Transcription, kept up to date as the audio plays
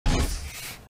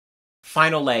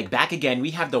Final leg, back again.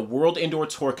 We have the World Indoor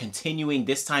Tour continuing,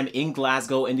 this time in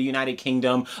Glasgow in the United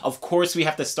Kingdom. Of course, we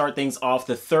have to start things off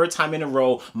the third time in a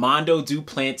row. Mondo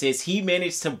Duplantis, he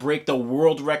managed to break the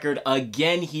world record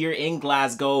again here in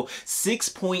Glasgow.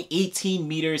 6.18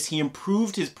 meters. He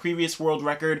improved his previous world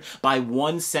record by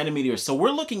 1 centimeter. So we're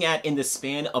looking at, in the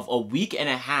span of a week and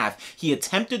a half, he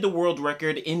attempted the world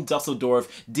record in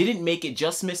Dusseldorf, didn't make it,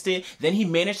 just missed it. Then he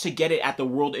managed to get it at the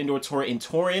World Indoor Tour in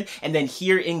Turin, and then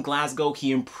here in Glasgow,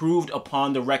 he improved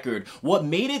upon the record. What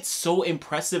made it so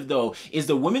impressive though is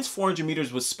the women's 400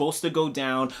 meters was supposed to go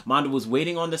down. Mondo was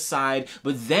waiting on the side,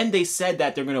 but then they said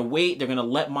that they're gonna wait, they're gonna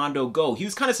let Mondo go. He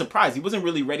was kind of surprised. He wasn't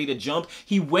really ready to jump.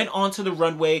 He went onto the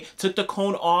runway, took the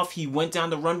cone off, he went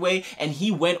down the runway, and he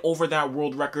went over that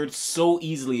world record so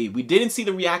easily. We didn't see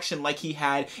the reaction like he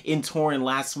had in Turin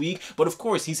last week, but of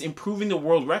course he's improving the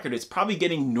world record. It's probably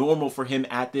getting normal for him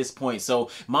at this point. So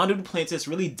Mondo Duplantis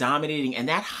really dominating, and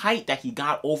that height that he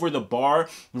got over the bar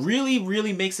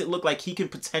really makes it look like he can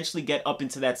potentially get up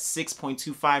into that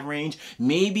 6.25 range,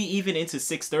 maybe even into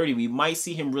 6:30. We might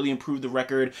see him really improve the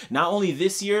record, not only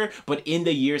this year, but in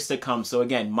the years to come. So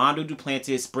again, Mondo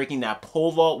Duplantis breaking that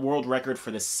pole vault world record for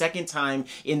the second time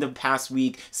in the past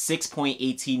week,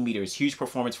 6.18 meters. Huge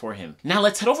performance for him. Now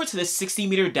let's head over to the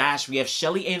 60-meter dash. We have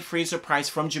Shelly-Ann Fraser-Pryce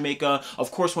from Jamaica,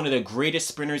 of course one of the greatest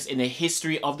sprinters in the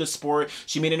history of the sport.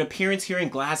 She made an appearance here in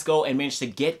Glasgow and managed to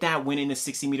get that win in the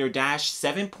 60-meter dash,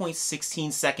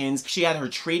 7.16 seconds. She had her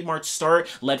trademark start,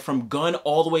 led from gun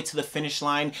all the way to the finish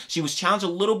line. She was challenged a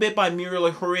little bit by Muir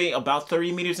about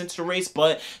 30 meters into the race,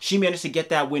 but she managed to get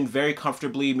that win very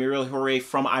comfortably. Muir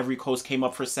from Ivory Coast came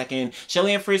up for second.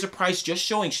 Shelly-Ann Fraser-Pryce just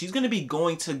showing she's going to be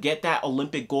going to get that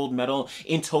Olympic gold medal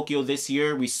in Tokyo this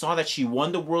year. We saw that she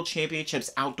won the World Championships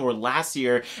outdoor last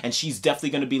year, and she's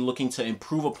definitely going to be looking to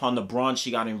improve upon the bronze she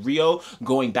got in Rio,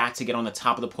 going back to get on the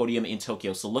top of the podium in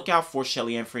Tokyo. So look out for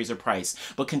Shelly-Ann Fraser-Pryce.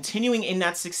 But continuing in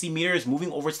that 60 meters,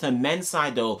 moving over to the men's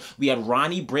side though, we had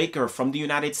Ronnie Baker from the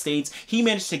United States. He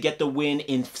managed to get the win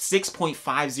in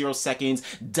 6.50 seconds.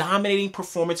 Dominating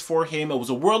performance for him. It was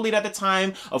a world lead at the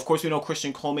time. Of course, we know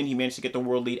Christina Clemons, he managed to get the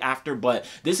world lead after, but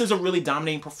this is a really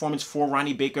dominating performance for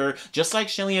Ronnie Baker. Just like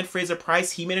Shelly-Ann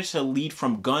Fraser-Pryce, he managed to lead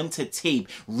from gun to tape.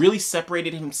 Really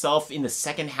separated himself in the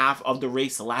second half of the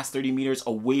race, the last 30 meters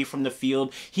away from the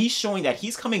field. He's showing that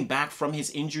he's coming back from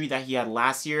his injury that he had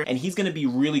last year, and he's going to be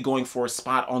really going for a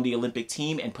spot on the Olympic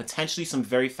team and potentially some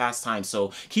very fast times.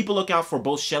 So keep a lookout for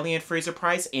both Shelly-Ann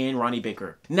Fraser-Pryce and Ronnie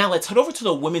Baker. Now let's head over to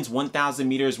the women's 1,000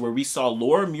 meters where we saw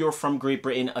Muir from Great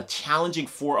Britain challenging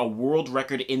for a world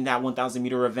record in that 1,000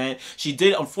 meter event. She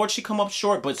did unfortunately come up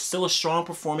short, but still a strong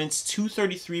performance.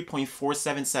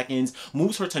 2:33.47 seconds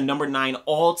moves her to number 9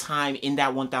 all time in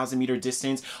that 1,000 meter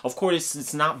distance. Of course,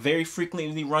 it's not very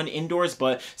frequently run indoors,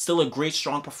 but still a great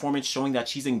strong performance showing that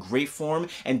she's in great form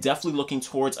and definitely looking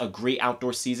towards a great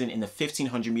outdoor season in the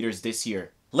 1,500 meters this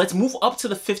year. Let's move up to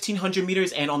the 1,500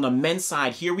 meters, and on the men's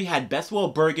side, here we had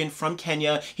Bethwell Birgen from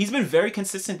Kenya. He's been very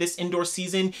consistent this indoor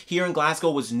season. Here in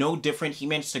Glasgow was no different. He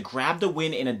managed to grab the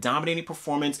win in a dominating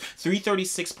performance,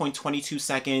 3:36.22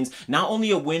 seconds. Not only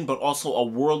a win, but also a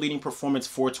world-leading performance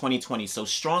for 2020. So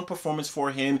strong performance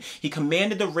for him. He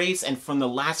commanded the race, and from the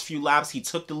last few laps, he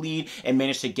took the lead and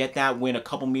managed to get that win a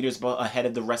couple meters ahead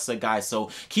of the rest of the guys. So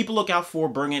keep a lookout for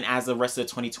Birgen as the rest of the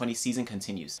 2020 season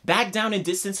continues. Back down in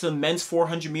distance to the men's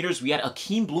 400 meters, we had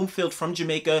Akeem Bloomfield from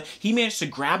Jamaica. He managed to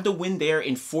grab the win there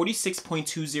in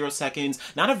 46.20 seconds.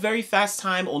 Not a very fast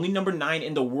time, only number 9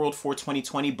 in the world for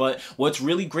 2020, but what's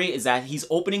really great is that he's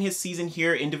opening his season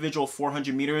here, individual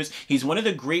 400 meters. He's one of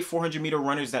the great 400 meter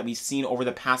runners that we've seen over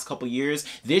the past couple years.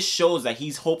 This shows that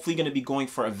he's hopefully going to be going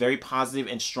for a very positive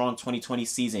and strong 2020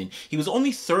 season. He was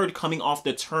only 3rd coming off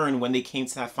the turn when they came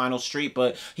to that final straight,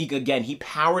 but he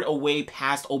powered away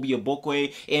past Obi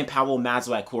Obokwe and Pavel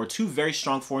Mazwak, who are two very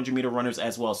strong 400 meter runners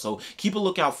as well. So keep a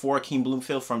lookout for Akeem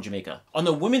Bloomfield from Jamaica. On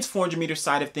the women's 400 meter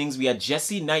side of things, we had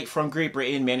Jessie from Great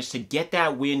Britain managed to get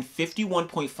that win,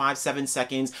 51.57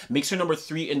 seconds, makes her number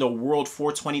 3 in the world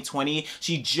for 2020.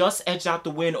 She just edged out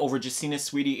the win over Justyna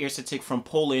Swedy-Ersatyk from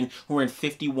Poland, who are in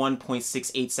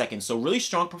 51.68 seconds. So really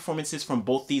strong performances from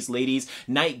both these ladies.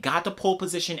 Knight got the pole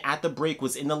position at the break,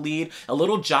 was in the lead. A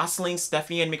little jostling,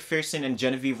 Stephanie Ann McPherson and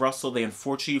Genevieve Russell. They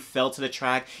unfortunately fell to the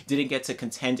track, didn't get to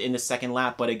contend in the second lap.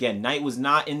 lap. But again, Knight was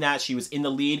not in that. She was in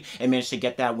the lead and managed to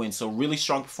get that win. So really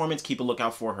strong performance. Keep a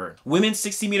lookout for her. Women's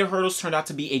 60-meter hurdles turned out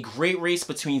to be a great race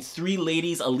between three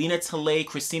ladies, Alina, Talay,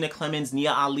 Christina Clemons,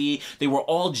 Nia Ali. They were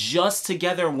all just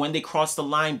together when they crossed the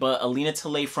line, but Alina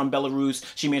Talay from Belarus,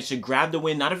 she managed to grab the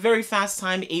win. Not a very fast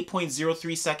time,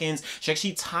 8.03 seconds. She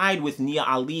actually tied with Nia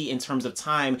Ali in terms of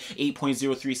time,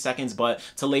 8.03 seconds, but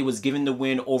Talay was given the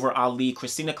win over Ali.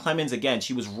 Christina Clemons, again,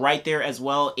 she was right there as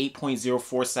well,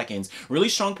 8.04 seconds. Really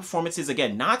strong performances.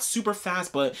 Again, not super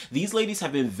fast, but these ladies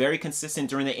have been very consistent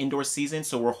during the indoor season,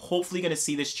 so we're hopefully going to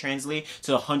see this translate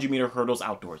to the 100-meter hurdles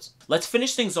outdoors. Let's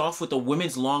finish things off with the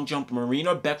women's long jump.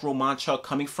 Maryna Bekh-Romanchuk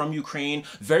coming from Ukraine.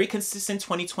 Very consistent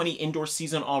 2020 indoor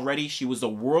season already. She was the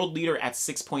world leader at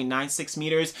 6.96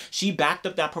 meters. She backed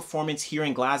up that performance here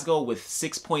in Glasgow with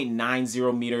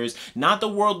 6.90 meters. Not the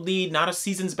world lead, not a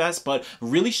season's best, but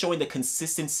really showing the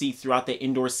consistency throughout the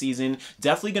indoor season.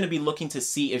 Definitely going to be looking to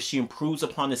see if she improves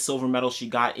upon the silver medal she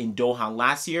got in Doha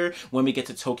last year when we get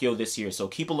to Tokyo this year. So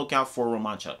keep a lookout for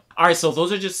Romanchuk. Alright, so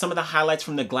those are just some of the highlights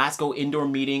from the Glasgow indoor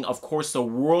meeting. Of course, the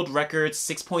world record,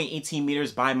 6.18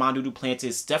 meters by Mondo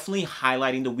Duplantis, definitely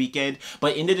highlighting the weekend.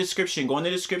 But in the description, go in the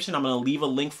description, I'm going to leave a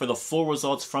link for the full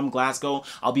results from Glasgow.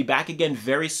 I'll be back again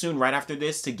very soon, right after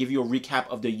this, to give you a recap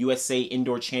of the USA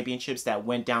Indoor Championships that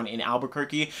went down in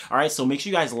Albuquerque. Alright, so make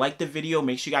sure you guys like the video,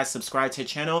 make sure you guys subscribe to the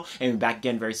channel, and we'll be back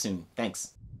again very soon.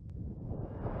 Thanks.